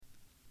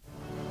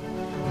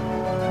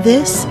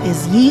This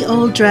is Ye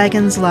Olde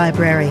Dragon's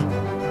Library,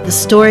 the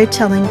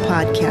storytelling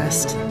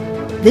podcast.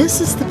 This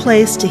is the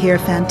place to hear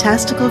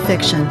fantastical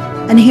fiction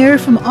and hear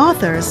from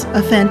authors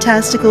of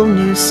fantastical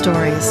news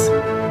stories.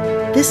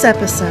 This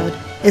episode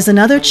is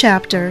another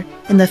chapter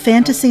in the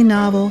fantasy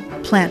novel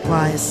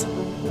Plantwise,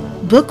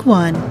 Book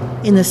 1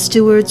 in the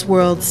Steward's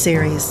World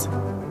series.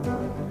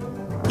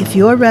 If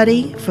you're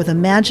ready for the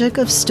magic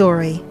of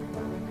story,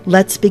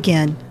 let's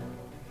begin.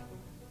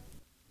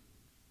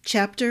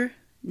 Chapter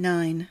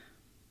 9.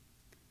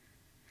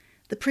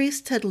 The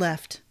priests had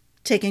left,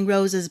 taking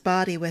Rose's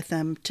body with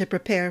them to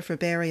prepare for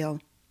burial.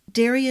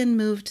 Darien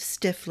moved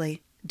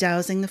stiffly,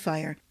 dousing the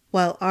fire,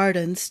 while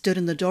Arden stood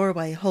in the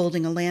doorway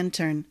holding a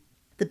lantern.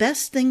 The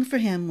best thing for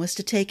him was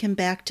to take him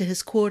back to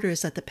his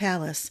quarters at the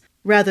palace,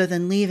 rather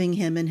than leaving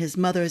him in his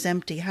mother's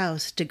empty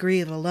house to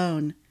grieve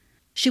alone.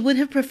 She would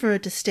have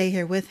preferred to stay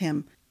here with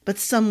him, but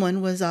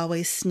someone was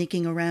always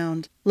sneaking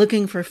around,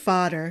 looking for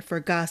fodder for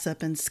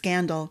gossip and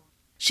scandal.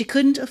 She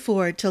couldn't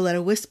afford to let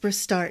a whisper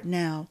start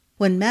now,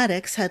 when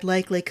Maddox had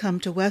likely come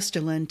to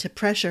Westerland to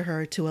pressure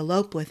her to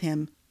elope with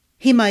him.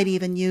 He might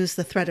even use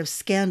the threat of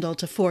scandal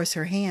to force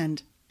her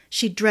hand.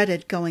 She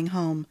dreaded going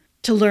home,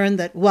 to learn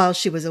that while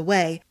she was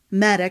away,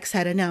 Maddox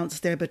had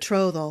announced their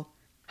betrothal.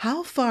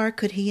 How far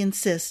could he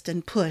insist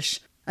and push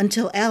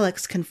until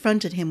Alex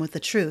confronted him with the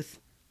truth?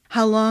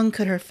 How long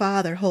could her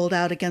father hold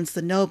out against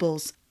the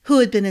nobles, who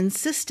had been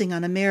insisting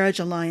on a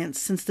marriage alliance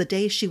since the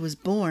day she was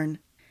born?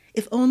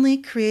 If only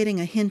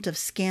creating a hint of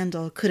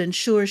scandal could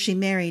ensure she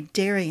married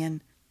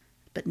Darien.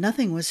 But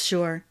nothing was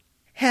sure.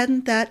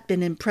 Hadn't that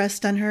been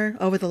impressed on her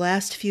over the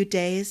last few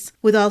days,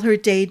 with all her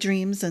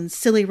daydreams and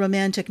silly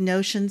romantic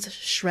notions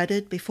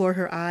shredded before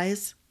her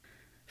eyes?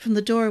 From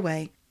the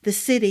doorway, the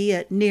city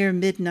at near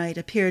midnight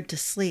appeared to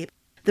sleep.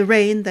 The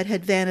rain that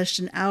had vanished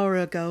an hour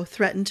ago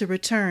threatened to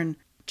return,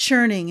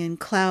 churning in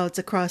clouds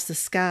across the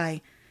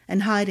sky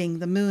and hiding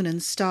the moon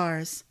and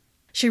stars.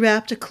 She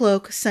wrapped a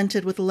cloak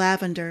scented with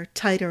lavender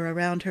tighter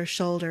around her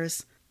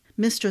shoulders,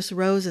 Mistress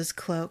Rose's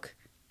cloak.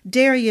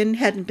 Darien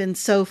hadn't been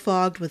so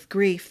fogged with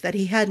grief that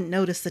he hadn't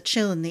noticed the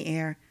chill in the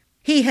air.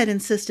 He had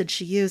insisted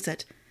she use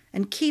it,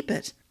 and keep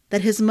it,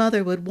 that his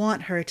mother would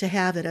want her to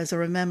have it as a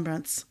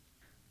remembrance.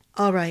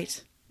 All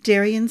right.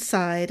 Darien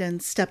sighed and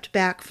stepped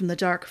back from the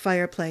dark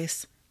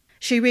fireplace.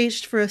 She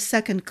reached for a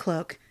second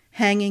cloak,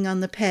 hanging on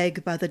the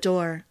peg by the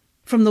door.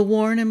 From the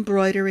worn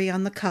embroidery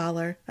on the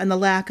collar and the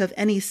lack of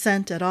any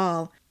scent at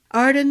all,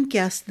 Arden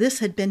guessed this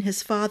had been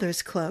his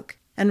father's cloak,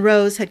 and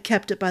Rose had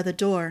kept it by the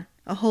door,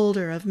 a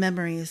holder of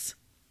memories.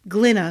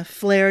 Glinna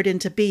flared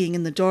into being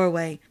in the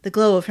doorway, the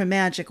glow of her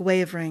magic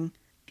wavering.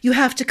 "You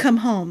have to come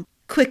home.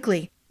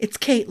 Quickly. It's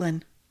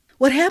Caitlin."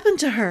 "What happened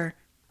to her?"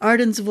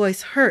 Arden's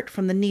voice hurt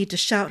from the need to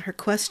shout her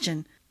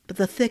question, but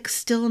the thick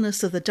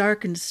stillness of the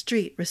darkened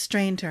street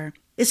restrained her.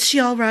 "Is she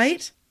all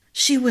right?"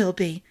 "She will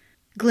be."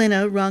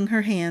 Glinna wrung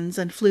her hands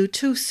and flew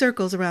 2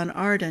 circles around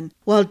Arden,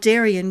 while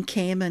Darien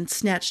came and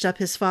snatched up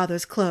his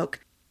father's cloak.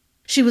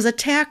 "She was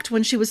attacked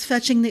when she was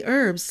fetching the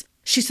herbs.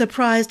 She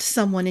surprised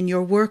someone in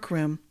your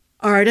workroom."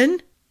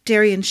 "Arden?"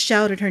 Darien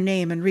shouted her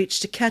name and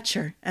reached to catch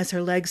her as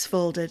her legs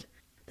folded.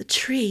 "The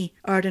tree,"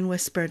 Arden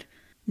whispered.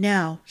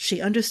 Now she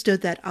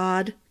understood that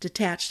odd,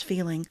 detached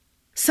feeling.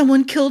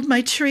 "Someone killed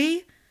my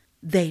tree?"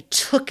 "They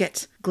took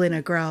it,"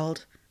 Glinna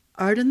growled.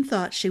 Arden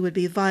thought she would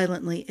be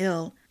violently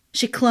ill.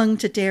 She clung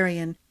to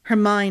Darien, her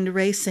mind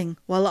racing,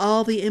 while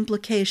all the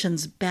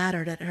implications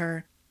battered at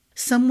her.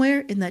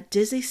 Somewhere in that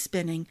dizzy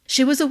spinning,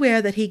 she was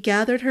aware that he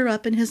gathered her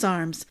up in his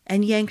arms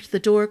and yanked the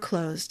door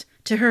closed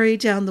to hurry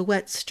down the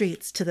wet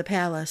streets to the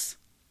palace.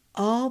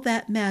 All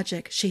that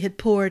magic she had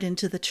poured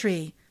into the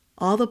tree,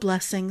 all the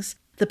blessings,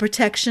 the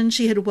protection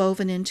she had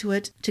woven into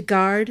it to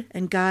guard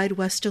and guide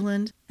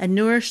Westerland and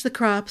nourish the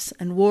crops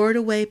and ward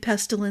away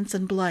pestilence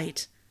and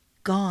blight,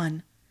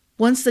 gone.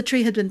 Once the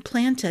tree had been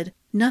planted,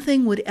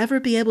 nothing would ever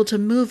be able to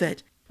move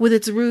it, with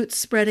its roots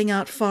spreading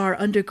out far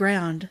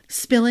underground,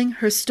 spilling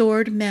her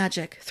stored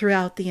magic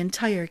throughout the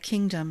entire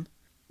kingdom.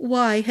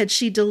 Why had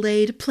she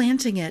delayed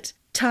planting it,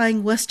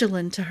 tying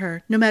Westerland to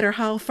her, no matter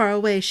how far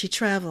away she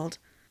traveled?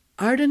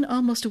 Arden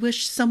almost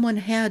wished someone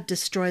had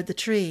destroyed the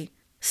tree.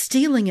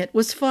 Stealing it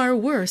was far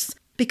worse,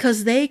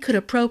 because they could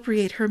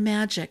appropriate her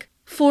magic,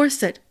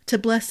 force it to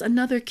bless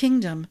another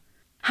kingdom.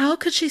 How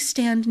could she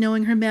stand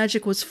knowing her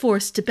magic was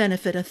forced to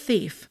benefit a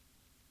thief?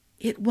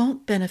 "It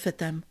won't benefit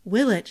them,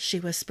 will it?" she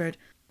whispered,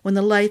 when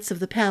the lights of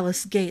the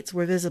palace gates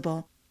were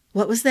visible.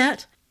 "What was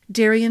that?"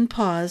 Darien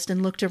paused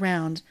and looked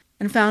around,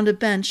 and found a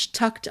bench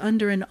tucked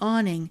under an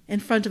awning in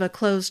front of a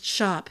closed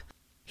shop.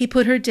 He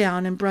put her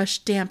down and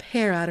brushed damp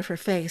hair out of her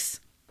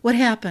face. "What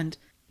happened?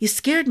 You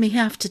scared me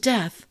half to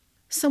death."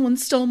 "Someone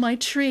stole my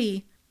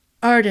tree."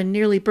 Arden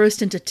nearly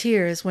burst into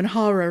tears when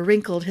horror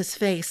wrinkled his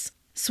face,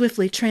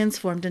 swiftly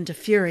transformed into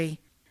fury.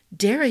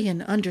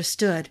 Darien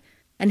understood,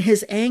 and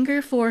his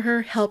anger for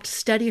her helped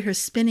steady her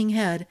spinning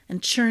head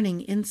and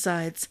churning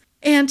insides.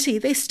 "Auntie,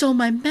 they stole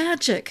my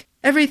magic,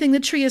 everything the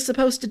tree is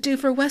supposed to do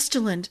for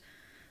Westerland.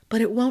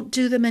 But it won't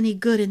do them any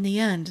good in the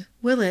end,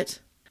 will it?"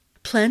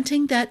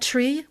 "Planting that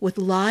tree with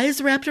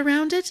lies wrapped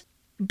around it?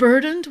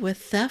 Burdened with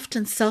theft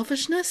and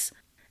selfishness?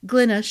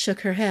 Glenna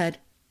shook her head.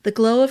 The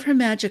glow of her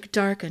magic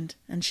darkened,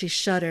 and she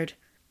shuddered.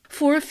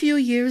 For a few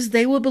years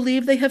they will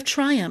believe they have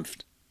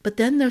triumphed, but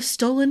then their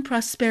stolen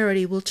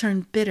prosperity will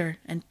turn bitter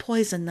and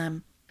poison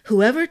them.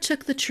 Whoever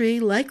took the tree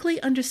likely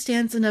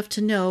understands enough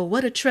to know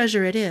what a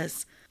treasure it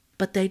is,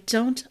 but they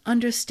don't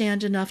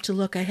understand enough to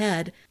look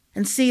ahead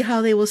and see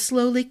how they will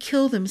slowly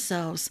kill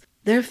themselves,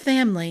 their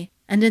family,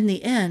 and in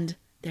the end,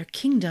 their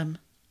kingdom.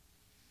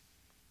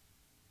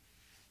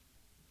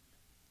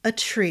 A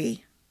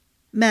tree.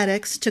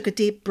 Maddox took a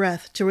deep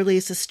breath to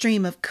release a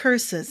stream of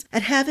curses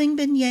at having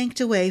been yanked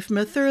away from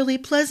a thoroughly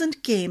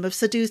pleasant game of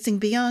seducing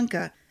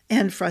Bianca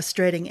and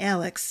frustrating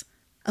Alex.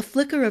 A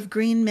flicker of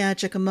green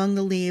magic among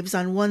the leaves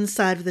on one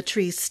side of the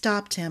tree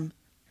stopped him.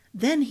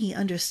 Then he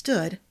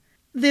understood.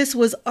 This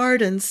was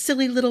Arden's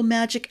silly little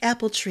magic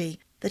apple tree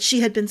that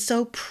she had been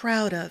so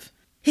proud of.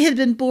 He had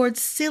been bored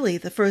silly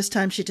the first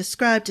time she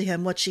described to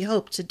him what she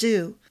hoped to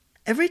do.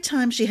 Every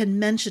time she had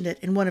mentioned it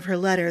in one of her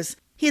letters,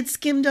 he had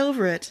skimmed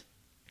over it.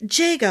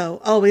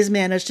 Jago always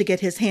managed to get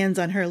his hands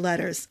on her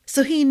letters,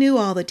 so he knew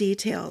all the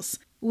details,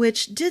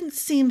 which didn't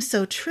seem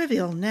so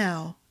trivial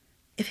now.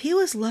 If he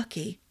was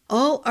lucky,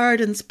 all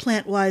Arden's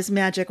Plantwise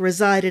magic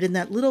resided in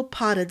that little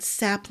potted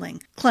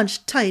sapling,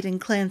 clenched tight in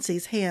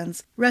Clancy's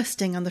hands,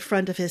 resting on the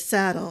front of his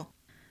saddle.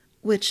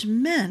 Which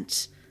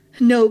meant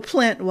no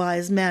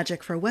Plantwise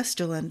magic for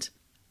Westerland.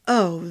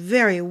 "Oh,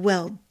 very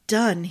well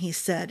done," he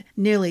said,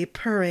 nearly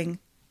purring.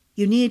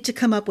 "You need to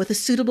come up with a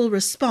suitable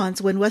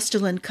response when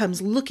Westerland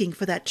comes looking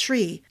for that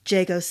tree,"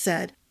 Jago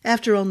said,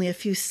 after only a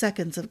few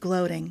seconds of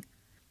gloating.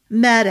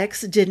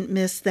 Maddox didn't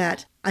miss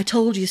that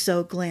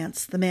 "I-told-you-so"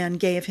 glance the man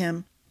gave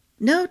him.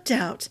 No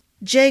doubt,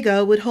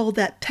 Jago would hold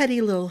that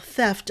petty little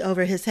theft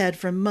over his head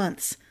for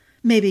months,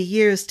 maybe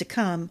years to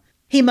come.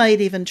 He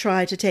might even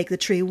try to take the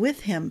tree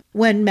with him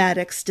when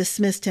Maddox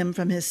dismissed him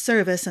from his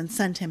service and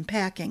sent him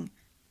packing.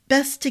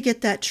 Best to get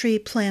that tree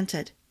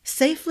planted,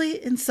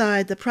 safely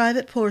inside the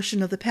private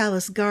portion of the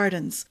palace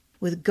gardens,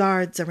 with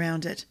guards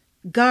around it.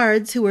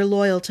 Guards who were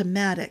loyal to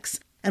Maddox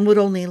and would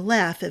only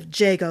laugh if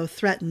Jago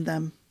threatened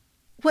them.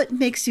 "What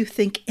makes you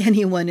think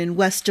anyone in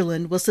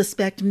Westerland will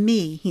suspect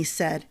me?" he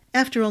said,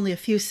 after only a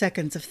few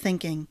seconds of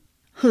thinking.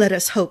 "Let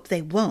us hope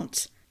they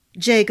won't."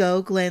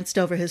 Jago glanced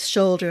over his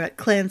shoulder at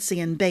Clancy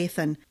and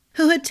Bathan,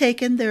 who had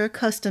taken their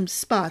accustomed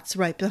spots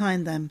right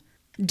behind them.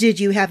 "Did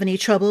you have any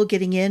trouble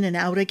getting in and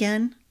out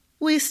again?"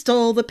 "We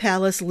stole the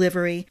palace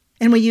livery,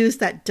 and we used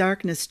that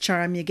darkness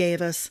charm you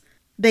gave us."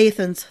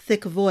 Bathan's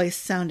thick voice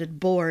sounded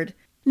bored.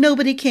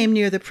 "Nobody came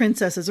near the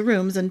princess's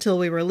rooms until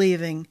we were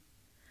leaving."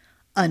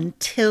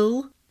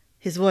 "Until?"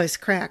 His voice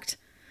cracked.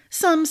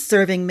 "Some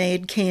serving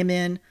maid came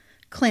in."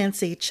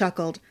 Clancy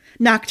chuckled.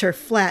 "Knocked her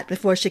flat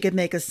before she could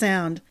make a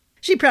sound.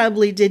 She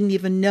probably didn't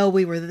even know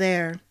we were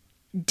there."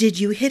 "Did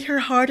you hit her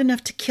hard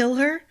enough to kill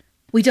her?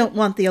 We don't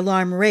want the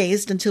alarm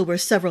raised until we're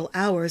several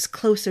hours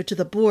closer to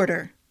the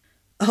border."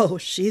 "Oh,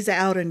 she's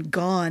out and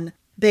gone,"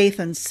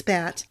 Bathan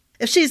spat.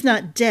 "If she's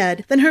not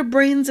dead, then her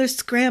brains are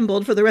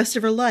scrambled for the rest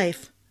of her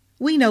life.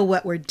 We know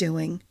what we're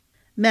doing."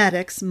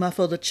 Maddox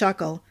muffled a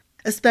chuckle,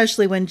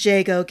 especially when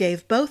Jago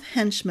gave both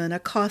henchmen a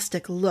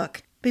caustic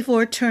look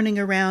before turning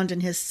around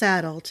in his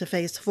saddle to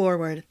face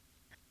forward.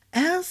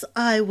 "As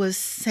I was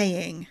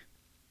saying..."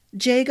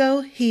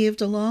 Jago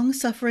heaved a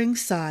long-suffering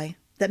sigh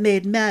that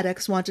made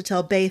Maddox want to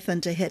tell Bathan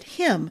to hit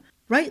him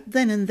right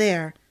then and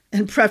there,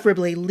 and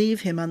preferably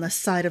leave him on the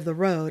side of the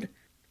road.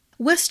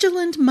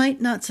 "Westerland might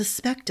not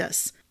suspect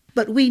us,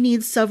 but we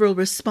need several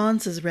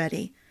responses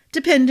ready,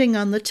 depending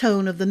on the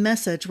tone of the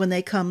message when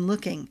they come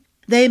looking.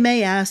 They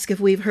may ask if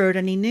we've heard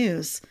any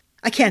news.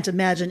 I can't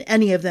imagine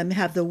any of them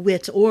have the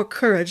wit or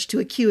courage to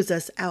accuse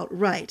us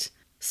outright.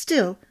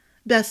 Still,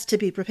 best to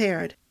be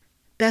prepared.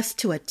 Best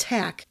to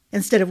attack,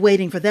 instead of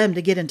waiting for them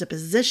to get into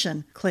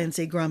position,"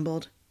 Clancy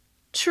grumbled.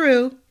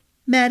 "True."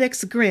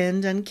 Maddox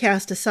grinned and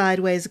cast a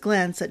sideways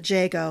glance at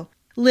Jago,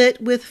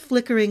 lit with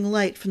flickering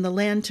light from the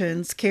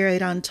lanterns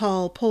carried on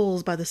tall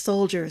poles by the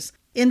soldiers,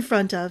 in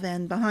front of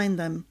and behind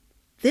them.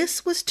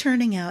 This was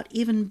turning out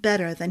even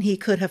better than he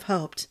could have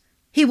hoped.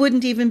 He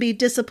wouldn't even be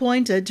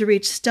disappointed to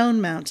reach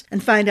Stonemount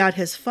and find out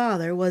his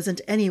father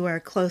wasn't anywhere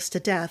close to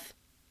death.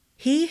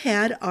 He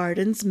had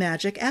Arden's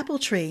magic apple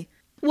tree.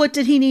 What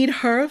did he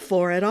need her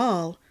for at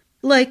all?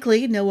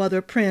 Likely no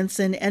other prince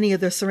in any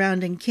of the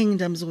surrounding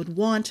kingdoms would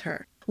want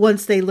her,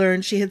 once they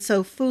learned she had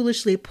so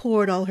foolishly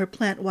poured all her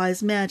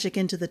Plantwise magic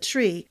into the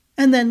tree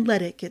and then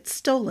let it get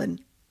stolen.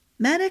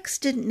 Maddox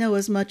didn't know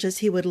as much as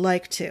he would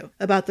like to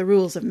about the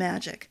rules of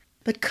magic,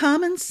 but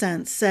common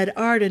sense said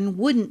Arden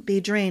wouldn't be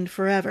drained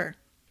forever.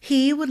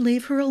 He would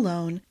leave her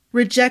alone,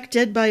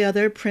 rejected by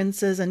other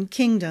princes and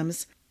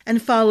kingdoms,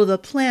 and follow the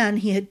plan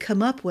he had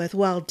come up with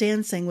while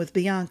dancing with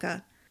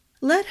Bianca.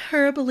 Let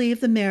her believe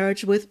the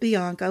marriage with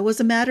Bianca was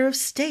a matter of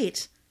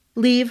state.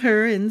 Leave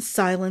her in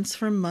silence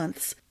for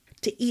months,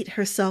 to eat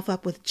herself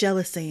up with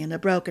jealousy and a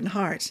broken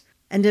heart,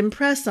 and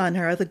impress on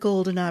her the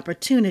golden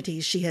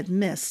opportunities she had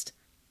missed.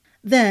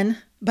 Then,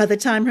 by the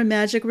time her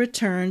magic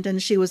returned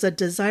and she was a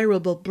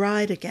desirable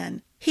bride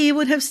again, He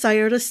would have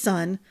sired a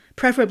son,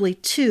 preferably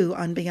two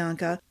on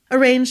Bianca,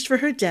 arranged for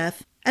her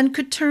death, and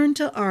could turn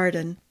to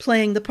Arden,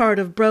 playing the part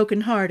of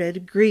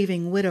broken-hearted,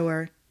 grieving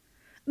widower.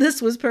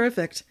 This was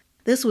perfect.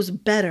 This was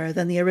better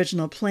than the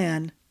original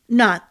plan.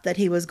 Not that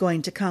he was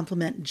going to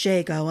compliment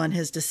Jago on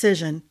his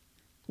decision.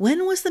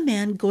 When was the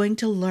man going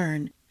to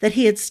learn that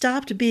he had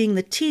stopped being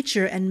the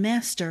teacher and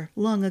master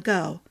long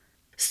ago?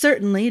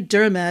 Certainly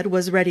Dermot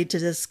was ready to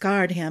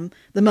discard him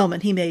the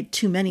moment he made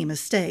too many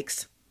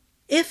mistakes.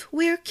 If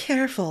we're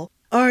careful,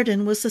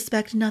 Arden will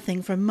suspect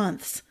nothing for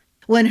months.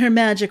 When her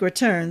magic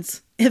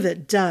returns, if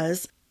it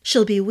does,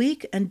 she'll be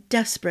weak and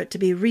desperate to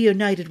be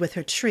reunited with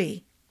her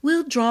tree.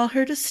 We'll draw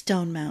her to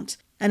Stonemount,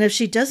 and if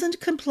she doesn't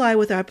comply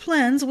with our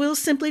plans, we'll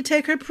simply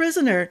take her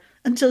prisoner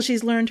until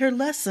she's learned her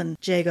lesson,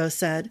 Jago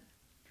said.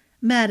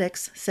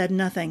 Maddox said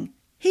nothing.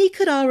 He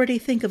could already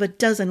think of a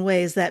dozen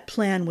ways that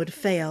plan would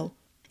fail.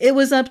 It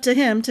was up to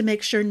him to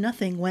make sure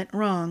nothing went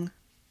wrong.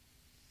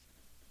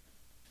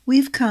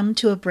 We've come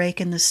to a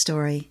break in the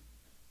story.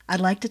 I'd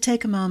like to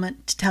take a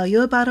moment to tell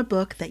you about a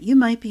book that you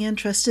might be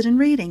interested in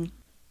reading.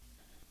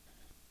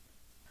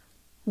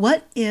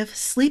 What if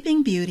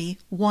Sleeping Beauty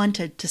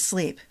wanted to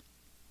sleep?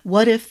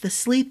 What if the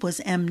sleep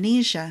was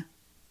amnesia?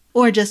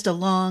 Or just a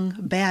long,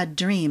 bad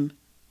dream?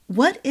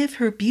 What if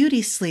her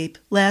beauty sleep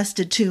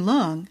lasted too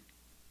long?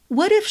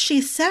 What if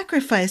she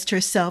sacrificed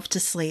herself to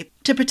sleep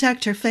to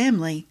protect her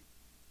family?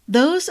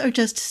 Those are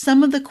just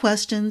some of the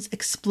questions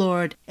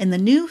explored in the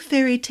new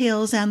fairy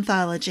tales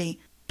anthology,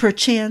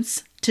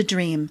 Perchance to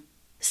Dream.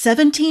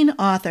 17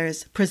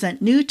 authors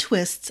present new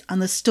twists on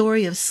the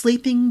story of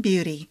Sleeping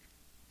Beauty.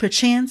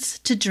 Perchance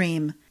to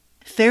Dream.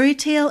 Fairy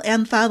Tale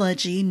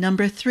Anthology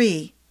Number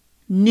 3.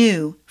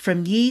 New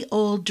from Ye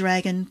Old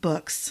Dragon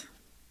Books.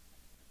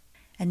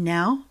 And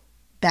now,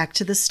 back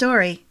to the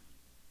story.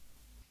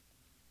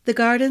 The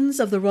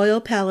gardens of the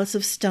royal palace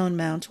of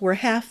Stonemount were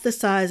half the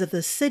size of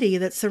the city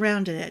that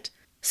surrounded it,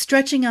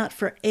 stretching out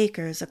for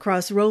acres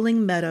across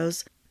rolling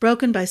meadows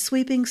broken by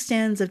sweeping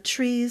stands of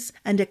trees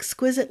and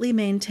exquisitely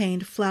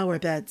maintained flower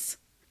beds.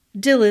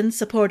 Dylan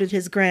supported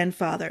his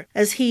grandfather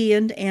as he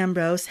and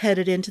Ambrose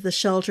headed into the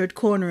sheltered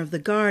corner of the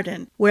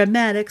garden, where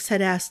Maddox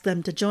had asked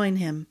them to join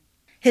him.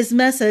 His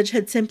message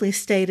had simply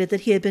stated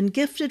that he had been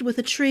gifted with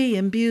a tree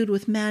imbued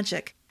with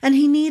magic, and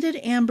he needed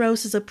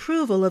Ambrose's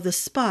approval of the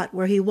spot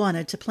where he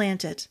wanted to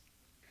plant it.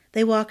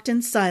 They walked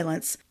in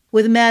silence,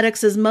 with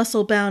Maddox's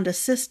muscle-bound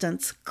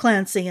assistants,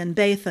 Clancy and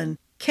Bathan,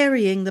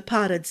 carrying the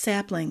potted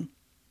sapling.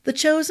 The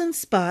chosen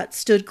spot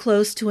stood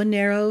close to a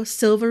narrow,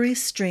 silvery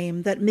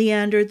stream that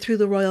meandered through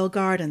the royal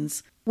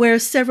gardens, where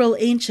several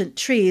ancient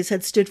trees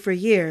had stood for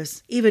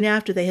years, even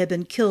after they had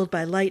been killed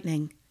by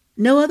lightning.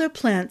 No other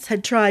plants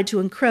had tried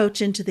to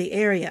encroach into the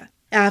area,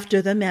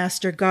 after the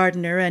master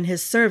gardener and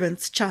his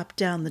servants chopped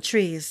down the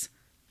trees.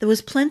 There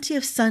was plenty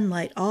of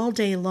sunlight all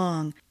day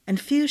long, and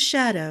few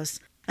shadows,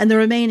 and the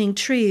remaining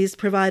trees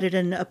provided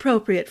an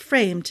appropriate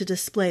frame to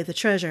display the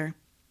treasure.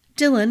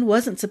 Dylan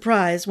wasn't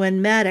surprised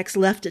when Maddox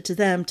left it to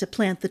them to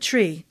plant the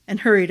tree and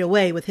hurried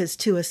away with his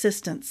 2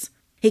 assistants.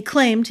 He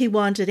claimed he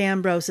wanted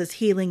Ambrose's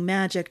healing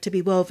magic to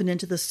be woven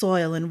into the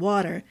soil and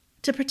water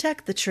to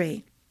protect the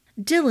tree.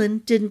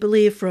 Dylan didn't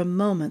believe for a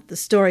moment the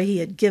story he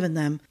had given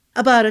them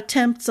about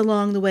attempts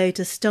along the way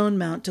to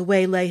Stonemount to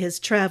waylay his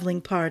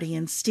traveling party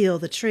and steal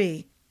the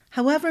tree.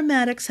 However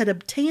Maddox had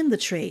obtained the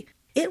tree,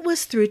 it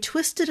was through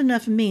twisted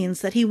enough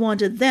means that he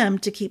wanted them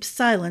to keep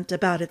silent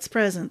about its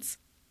presence.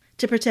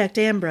 To protect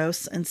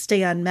Ambrose and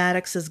stay on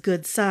Maddox's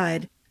good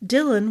side,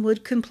 Dylan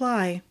would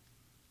comply.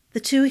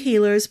 The 2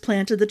 healers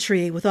planted the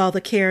tree with all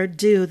the care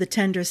due the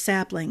tender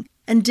sapling,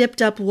 and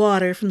dipped up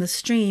water from the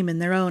stream in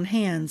their own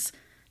hands,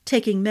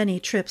 taking many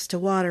trips to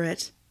water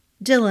it.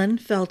 Dylan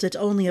felt it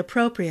only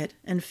appropriate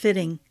and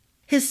fitting.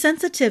 His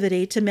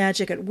sensitivity to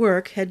magic at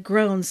work had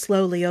grown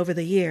slowly over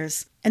the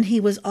years, and he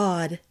was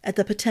awed at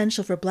the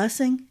potential for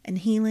blessing and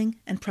healing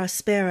and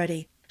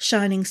prosperity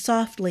shining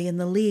softly in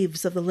the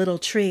leaves of the little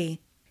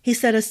tree. He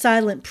said a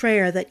silent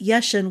prayer that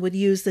Yeshin would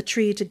use the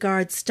tree to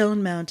guard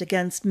Stonemount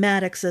against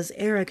Maddox's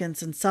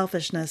arrogance and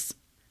selfishness.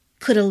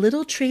 Could a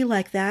little tree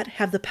like that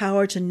have the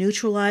power to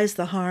neutralize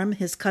the harm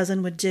his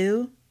cousin would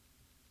do?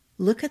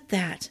 "Look at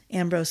that,"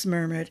 Ambrose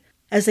murmured,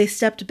 as they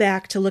stepped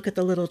back to look at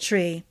the little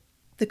tree.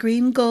 The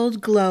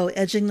green-gold glow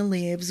edging the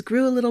leaves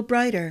grew a little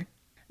brighter.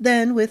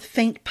 Then, with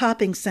faint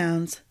popping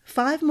sounds,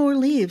 5 more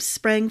leaves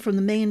sprang from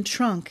the main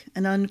trunk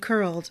and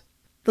uncurled.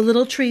 The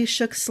little tree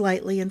shook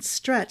slightly and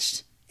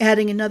stretched,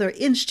 adding another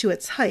inch to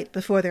its height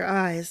before their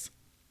eyes.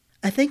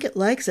 "I think it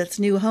likes its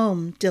new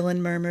home," Dylan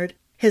murmured,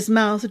 his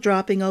mouth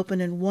dropping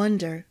open in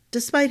wonder,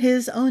 despite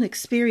his own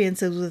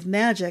experiences with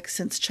magic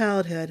since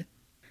childhood.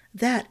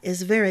 "That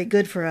is very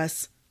good for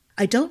us.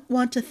 I don't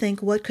want to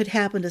think what could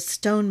happen to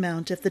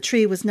Stonemount if the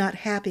tree was not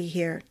happy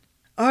here.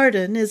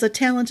 Arden is a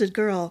talented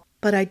girl,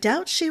 but I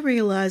doubt she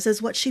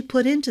realizes what she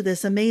put into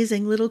this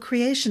amazing little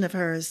creation of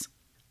hers."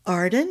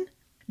 "Arden?"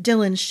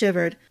 Dylan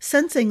shivered,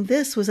 sensing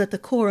this was at the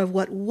core of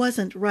what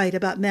wasn't right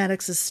about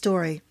Maddox's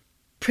story.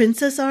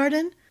 "Princess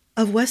Arden?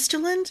 Of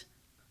Westerland?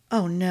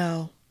 Oh,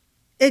 no."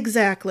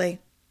 "Exactly."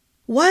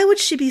 Why would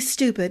she be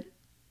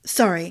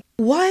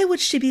why would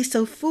she be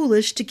so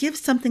foolish to give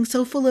something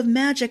so full of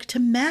magic to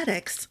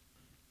Maddox?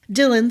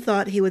 Dylan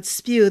thought he would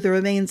spew the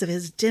remains of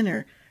his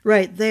dinner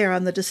right there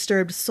on the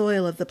disturbed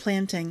soil of the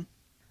planting.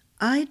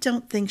 I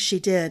don't think she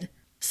did.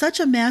 Such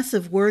a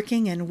massive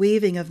working and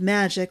weaving of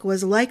magic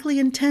was likely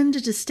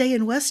intended to stay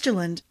in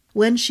Westerland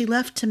when she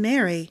left to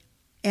marry.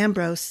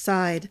 Ambrose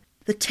sighed.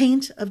 The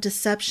taint of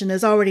deception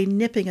is already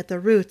nipping at the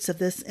roots of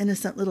this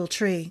innocent little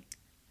tree.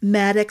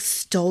 Maddox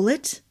stole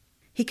it?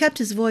 He kept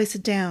his voice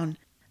down,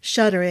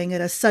 shuddering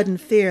at a sudden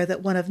fear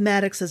that one of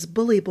Maddox's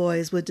bully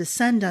boys would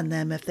descend on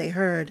them if they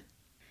heard.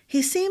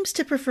 He seems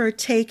to prefer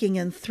taking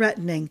and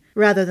threatening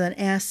rather than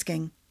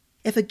asking.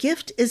 If a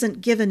gift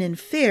isn't given in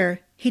fear,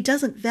 he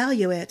doesn't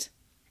value it.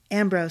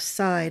 Ambrose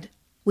sighed.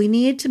 We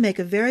need to make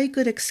a very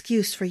good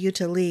excuse for you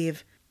to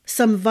leave.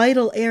 Some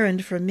vital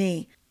errand for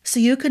me, so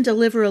you can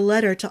deliver a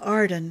letter to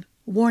Arden,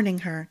 warning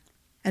her.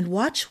 And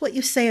watch what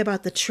you say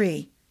about the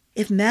tree.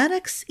 If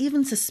Maddox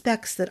even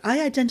suspects that I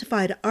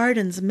identified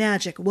Arden's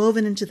magic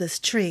woven into this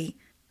tree,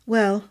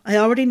 well, I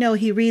already know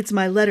he reads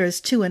my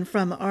letters to and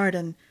from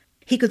Arden.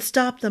 He could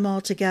stop them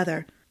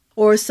altogether,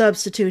 or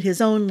substitute his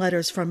own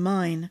letters for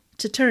mine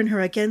to turn her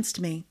against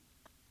me,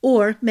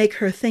 or make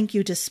her think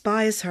you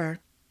despise her.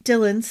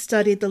 Dylan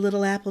studied the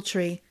little apple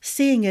tree,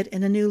 seeing it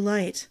in a new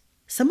light.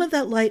 Some of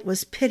that light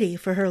was pity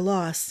for her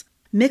loss,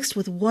 mixed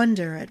with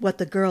wonder at what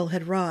the girl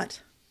had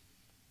wrought.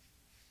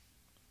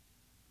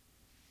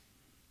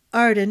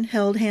 Arden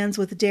held hands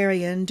with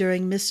Darien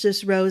during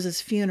Mistress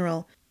Rose's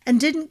funeral, and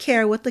didn't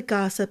care what the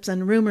gossips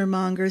and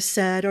rumor-mongers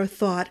said or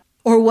thought,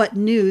 or what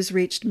news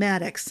reached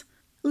Maddox.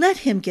 Let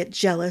him get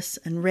jealous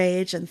and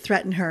rage and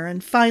threaten her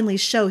and finally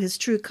show his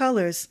true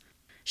colors.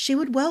 She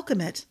would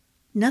welcome it.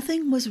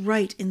 Nothing was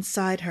right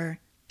inside her.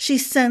 She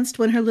sensed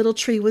when her little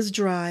tree was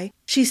dry.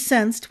 She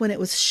sensed when it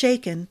was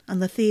shaken on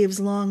the thieves'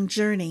 long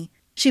journey.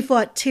 She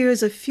fought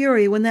tears of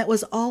fury when that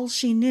was all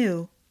she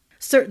knew.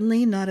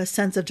 Certainly not a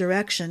sense of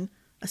direction,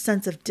 a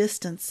sense of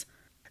distance.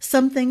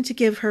 Something to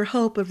give her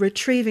hope of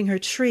retrieving her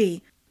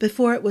tree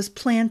before it was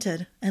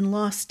planted and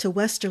lost to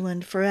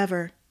Westerland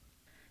forever.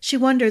 She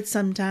wondered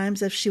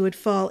sometimes if she would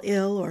fall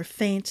ill or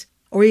faint,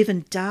 or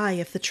even die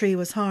if the tree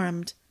was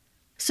harmed.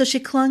 So she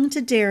clung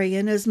to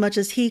Darien as much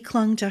as he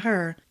clung to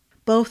her,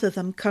 both of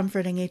them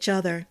comforting each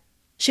other.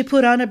 She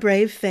put on a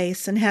brave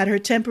face and had her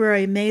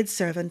temporary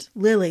maidservant,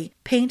 Lily,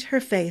 paint her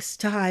face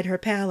to hide her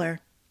pallor.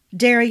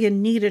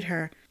 Darien needed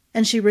her,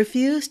 and she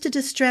refused to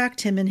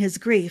distract him in his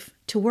grief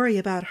to worry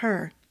about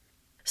her.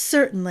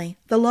 Certainly,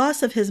 the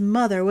loss of his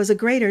mother was a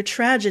greater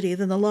tragedy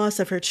than the loss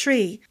of her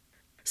tree,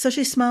 so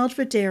she smiled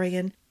for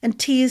Darien and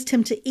teased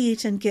him to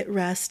eat and get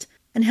rest,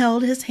 and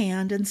held his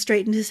hand and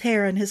straightened his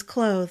hair and his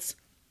clothes.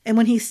 And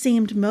when he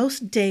seemed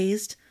most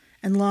dazed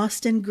and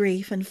lost in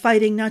grief and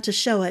fighting not to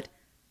show it,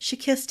 she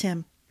kissed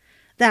him.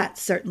 That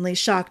certainly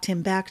shocked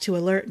him back to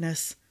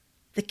alertness.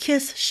 The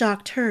kiss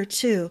shocked her,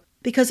 too,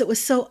 because it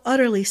was so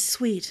utterly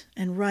sweet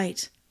and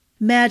right.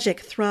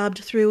 Magic throbbed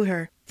through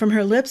her, from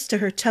her lips to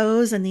her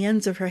toes and the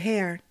ends of her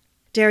hair.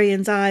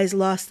 Darien's eyes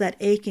lost that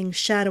aching,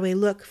 shadowy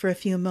look for a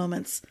few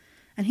moments,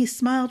 and he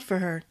smiled for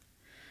her.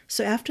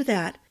 So after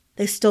that,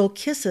 they stole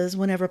kisses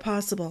whenever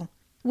possible,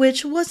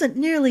 which wasn't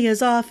nearly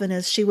as often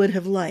as she would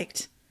have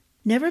liked.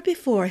 Never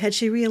before had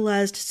she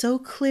realized so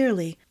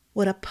clearly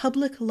what a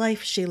public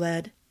life she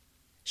led.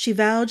 She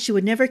vowed she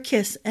would never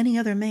kiss any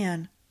other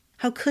man.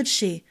 How could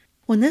she,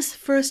 when this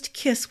first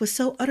kiss was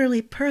so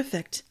utterly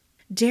perfect?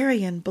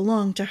 Darien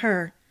belonged to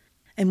her,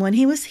 and when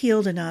he was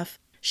healed enough,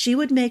 she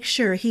would make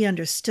sure he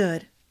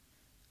understood.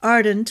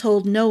 Arden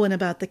told no one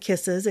about the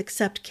kisses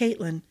except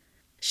Caitlin.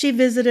 She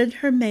visited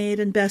her maid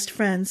and best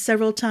friend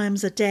several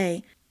times a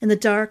day in the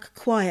dark,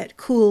 quiet,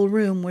 cool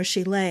room where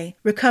she lay,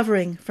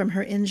 recovering from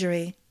her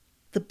injury.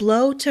 The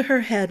blow to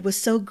her head was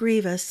so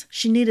grievous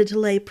she needed to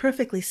lay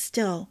perfectly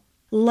still.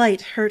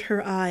 Light hurt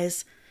her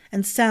eyes,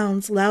 and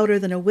sounds louder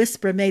than a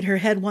whisper made her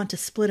head want to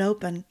split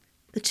open.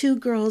 The two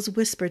girls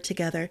whispered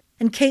together,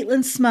 and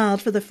Caitlin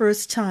smiled for the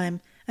first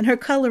time, and her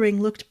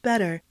coloring looked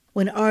better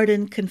when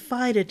Arden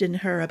confided in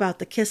her about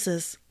the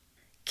kisses.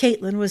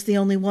 Caitlin was the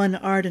only one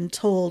Arden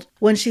told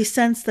when she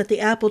sensed that the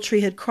apple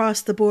tree had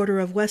crossed the border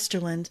of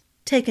Westerland,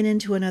 taken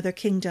into another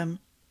kingdom.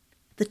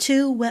 The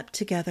two wept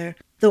together.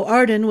 Though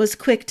Arden was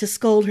quick to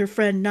scold her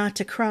friend not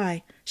to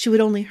cry, she would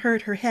only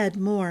hurt her head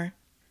more.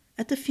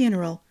 At the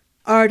funeral,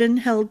 Arden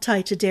held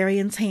tight to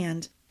Darien's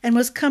hand, and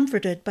was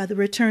comforted by the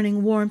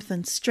returning warmth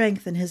and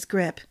strength in his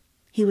grip.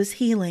 He was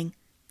healing.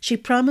 She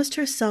promised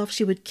herself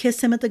she would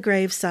kiss him at the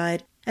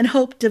graveside, and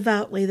hoped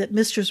devoutly that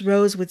Mistress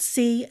Rose would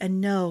see and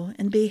know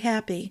and be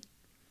happy.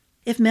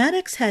 If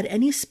Maddox had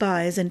any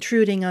spies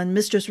intruding on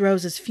Mistress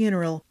Rose's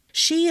funeral,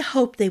 she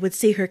hoped they would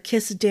see her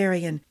kiss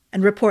Darien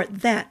and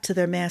report that to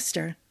their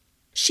master.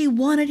 She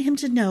wanted him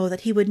to know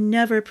that he would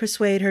never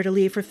persuade her to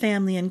leave her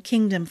family and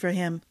kingdom for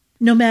him,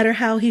 no matter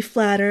how he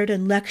flattered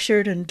and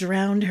lectured and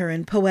drowned her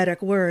in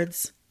poetic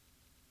words.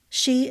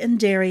 She and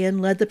Darien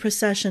led the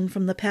procession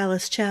from the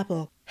palace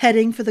chapel,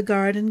 heading for the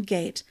garden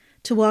gate,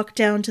 to walk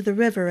down to the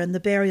river and the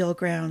burial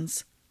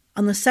grounds.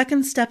 On the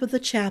second step of the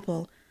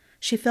chapel,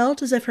 she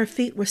felt as if her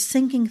feet were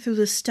sinking through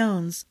the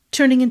stones,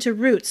 turning into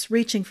roots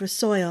reaching for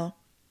soil.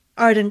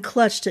 Arden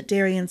clutched at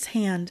Darian's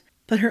hand,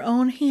 but her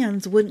own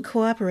hands wouldn't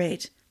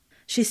cooperate.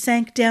 She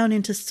sank down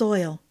into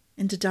soil,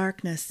 into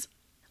darkness.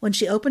 When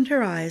she opened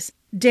her eyes,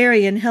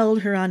 Darian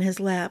held her on his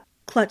lap,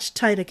 clutched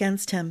tight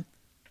against him.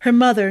 Her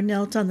mother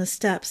knelt on the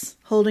steps,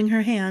 holding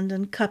her hand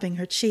and cupping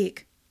her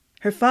cheek.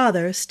 Her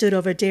father stood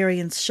over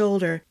Darian's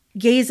shoulder,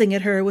 gazing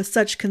at her with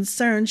such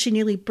concern she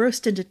nearly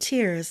burst into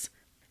tears.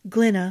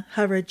 Glenna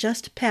hovered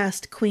just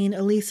past Queen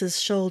Elisa's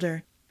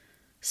shoulder.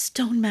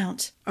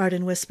 "Stonemount,"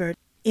 Arden whispered,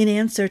 in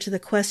answer to the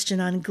question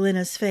on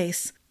Glenna's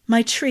face.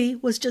 "My tree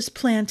was just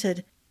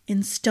planted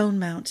in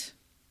Stonemount."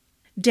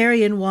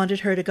 Darian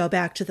wanted her to go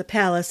back to the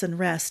palace and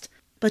rest,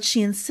 but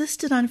she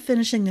insisted on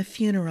finishing the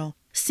funeral,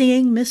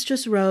 seeing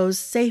Mistress Rose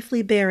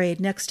safely buried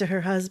next to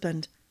her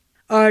husband.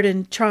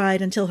 Arden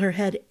tried until her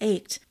head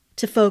ached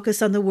to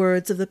focus on the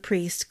words of the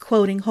priest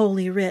quoting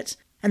Holy Writ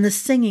and the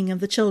singing of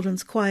the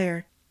children's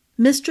choir.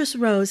 Mistress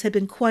Rose had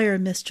been choir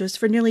mistress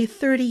for nearly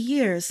 30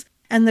 years,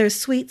 and their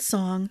sweet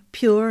song,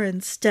 pure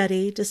and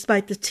steady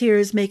despite the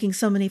tears making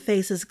so many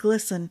faces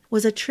glisten,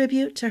 was a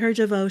tribute to her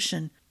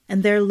devotion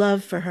and their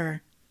love for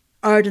her.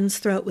 Arden's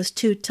throat was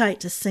too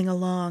tight to sing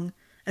along,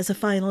 as a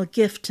final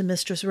gift to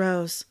Mistress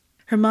Rose.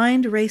 Her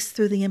mind raced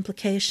through the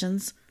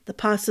implications, the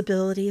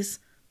possibilities,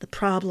 the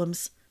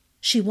problems.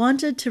 She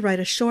wanted to write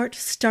a short,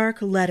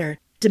 stark letter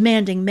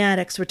demanding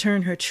Maddox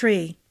return her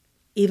tree.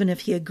 Even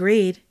if he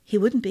agreed, he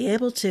wouldn't be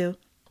able to.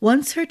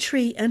 Once her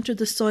tree entered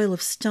the soil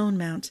of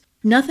Stonemount,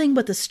 nothing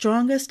but the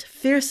strongest,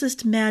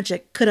 fiercest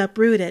magic could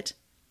uproot it.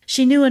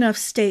 She knew enough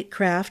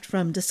statecraft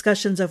from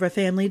discussions over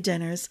family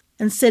dinners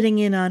and sitting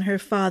in on her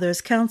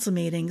father's council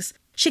meetings.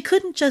 She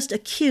couldn't just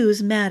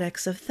accuse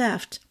Maddox of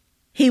theft.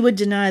 He would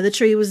deny the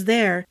tree was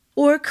there,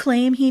 or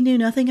claim he knew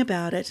nothing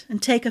about it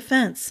and take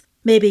offense,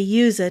 maybe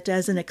use it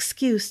as an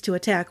excuse to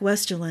attack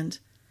Westerland.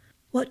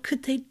 What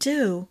could they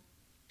do?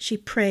 She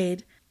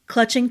prayed,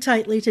 clutching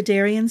tightly to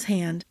Darian's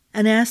hand,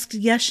 and asked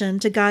Yeshan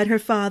to guide her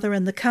father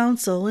and the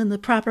council in the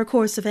proper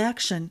course of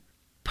action.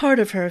 Part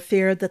of her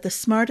feared that the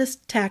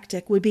smartest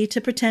tactic would be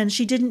to pretend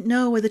she didn't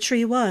know where the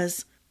tree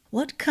was.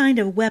 What kind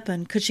of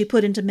weapon could she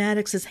put into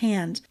Maddox's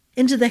hand,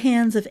 into the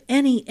hands of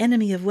any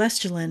enemy of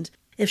Westerland,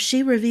 if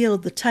she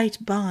revealed the tight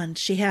bond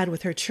she had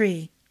with her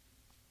tree?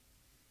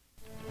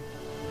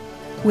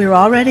 We're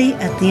already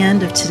at the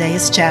end of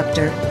today's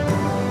chapter.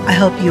 I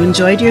hope you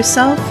enjoyed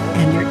yourself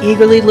and you're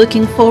eagerly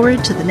looking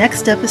forward to the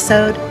next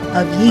episode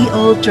of Ye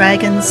Olde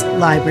Dragon's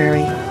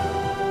Library.